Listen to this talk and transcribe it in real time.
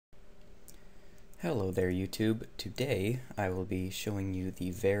Hello there, YouTube. Today I will be showing you the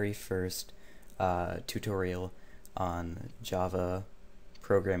very first tutorial on Java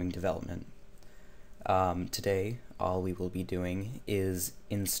programming development. Today all we will be doing is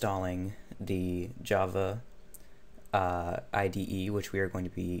installing the Java IDE which we are going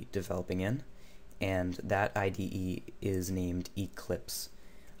to be developing in, and that IDE is named Eclipse.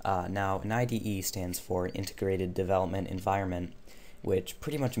 Now an IDE stands for Integrated Development Environment, which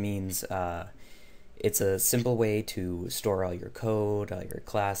pretty much means it's a simple way to store all your code, all your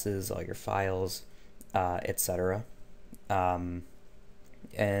classes, all your files, etc. And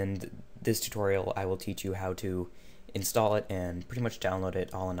this tutorial I will teach you how to install it and pretty much download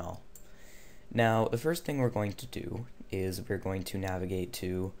it all in all. Now the first thing we're going to do is we're going to navigate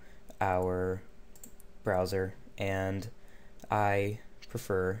to our browser, and I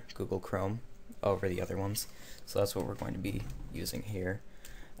prefer Google Chrome over the other ones, so that's what we're going to be using here.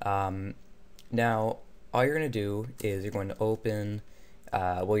 Now, all you're going to do is you're going to open,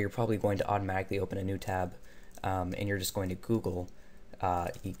 you're probably going to automatically open a new tab, and you're just going to Google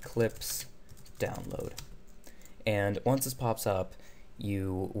Eclipse download. And once this pops up,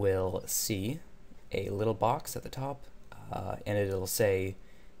 you will see a little box at the top, and it'll say,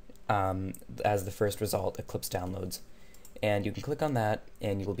 as the first result, Eclipse downloads. And you can click on that,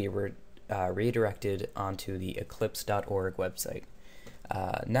 and you will be redirected onto the eclipse.org website.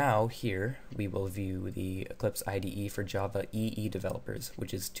 Now here we will view the Eclipse IDE for Java EE developers,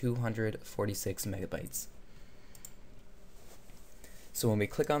 which is 246 megabytes. So when we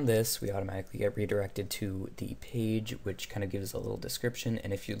click on this, we automatically get redirected to the page, which kind of gives a little description,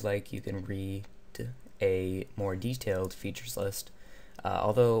 and if you'd like, you can read a more detailed features list.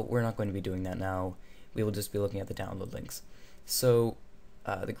 Although we're not going to be doing that now, we will just be looking at the download links. So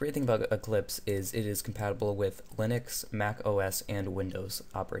the great thing about Eclipse is it is compatible with Linux, Mac OS, and Windows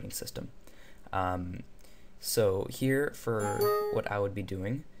operating system. So here for what I would be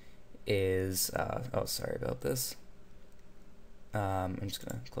doing is, oh, sorry about this. I'm just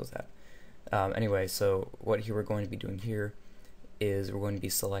going to close that. Anyway, so what we're going to be doing here is we're going to be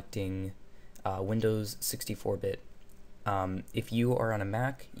selecting Windows 64-bit. If you are on a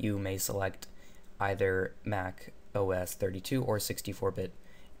Mac, you may select either Mac OS 32 or 64-bit,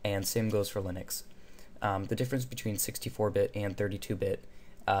 and same goes for Linux. The difference between 64-bit and 32-bit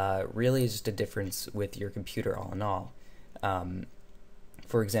really is just a difference with your computer all in all.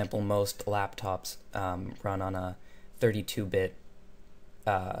 For example, most laptops run on a 32-bit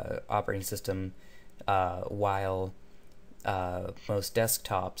operating system, while most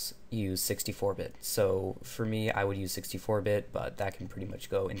desktops use 64-bit. So for me, I would use 64-bit, but that can pretty much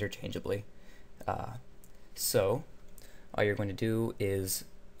go interchangeably. So all you're going to do is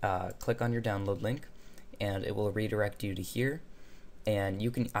click on your download link, and it will redirect you to here, and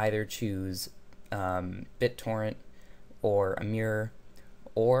you can either choose BitTorrent or a mirror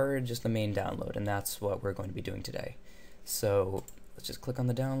or just the main download, and that's what we're going to be doing today. So let's just click on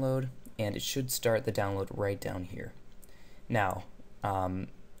the download, and it should start the download right down here. Now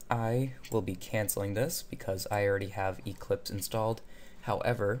I will be canceling this because I already have Eclipse installed.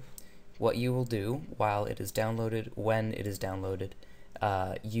 However, what you will do while it is downloaded, when it is downloaded,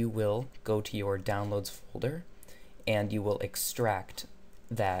 you will go to your downloads folder, and you will extract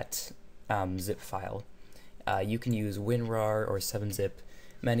that zip file. You can use WinRAR or 7-zip,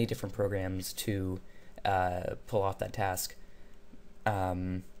 many different programs to pull off that task.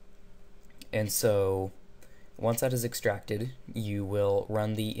 And so once that is extracted, you will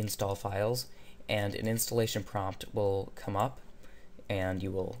run the install files, and an installation prompt will come up, and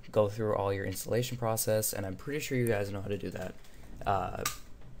you will go through all your installation process, and I'm pretty sure you guys know how to do that.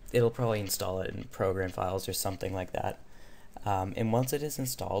 It'll probably install it in program files or something like that. And once it is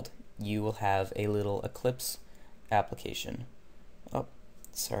installed, you will have a little Eclipse application. Oh,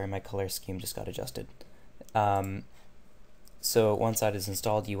 sorry, my color scheme just got adjusted. So once that is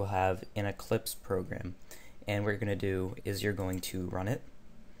installed, you will have an Eclipse program, and what you're going to do is you're going to run it,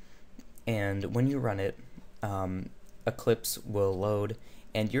 and when you run it, Eclipse will load,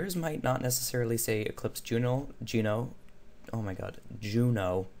 and yours might not necessarily say Eclipse Juno, oh my god,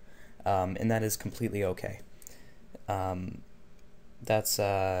 Juno, and that is completely okay. That's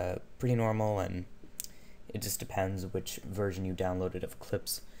pretty normal, and it just depends which version you downloaded of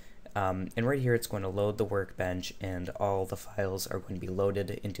Eclipse. And right here it's going to load the workbench, and all the files are going to be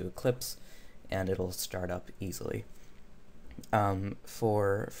loaded into Eclipse, and it'll start up easily.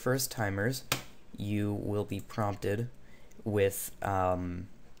 For first timers, you will be prompted with a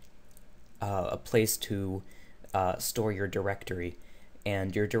place to store your directory,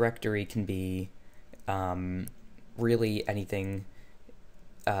 and your directory can be really anything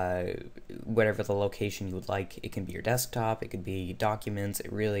whatever the location you would like. It can be your desktop, it could be documents,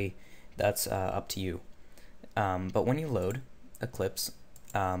 that's up to you. But when you load Eclipse,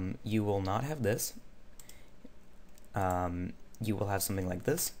 you will not have this. You will have something like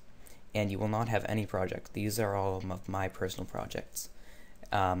this, and you will not have any project. These are all of my personal projects.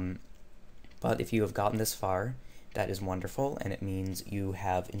 But if you have gotten this far, that is wonderful, and it means you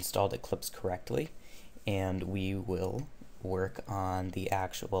have installed Eclipse correctly, and we will work on the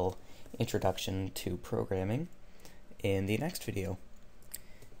actual introduction to programming in the next video.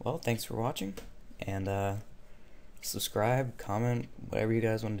 Well, thanks for watching, and subscribe, comment, whatever you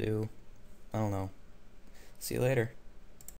guys want to do. I don't know. See you later.